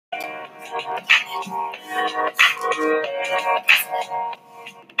This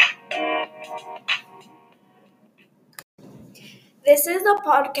is the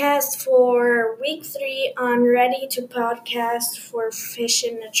podcast for week 3 on Ready to Podcast for Fish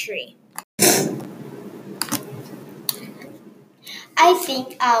in a Tree. I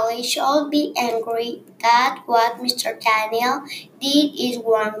think Ali should be angry that what Mr. Daniel did is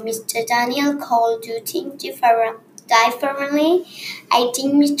wrong. Mr. Daniel could do things differently. I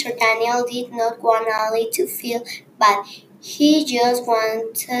think Mr. Daniel did not want Ali to feel bad. He just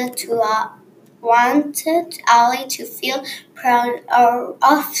wanted Ali to feel proud of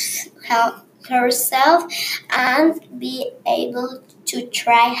herself and be able to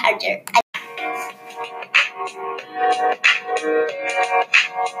try harder.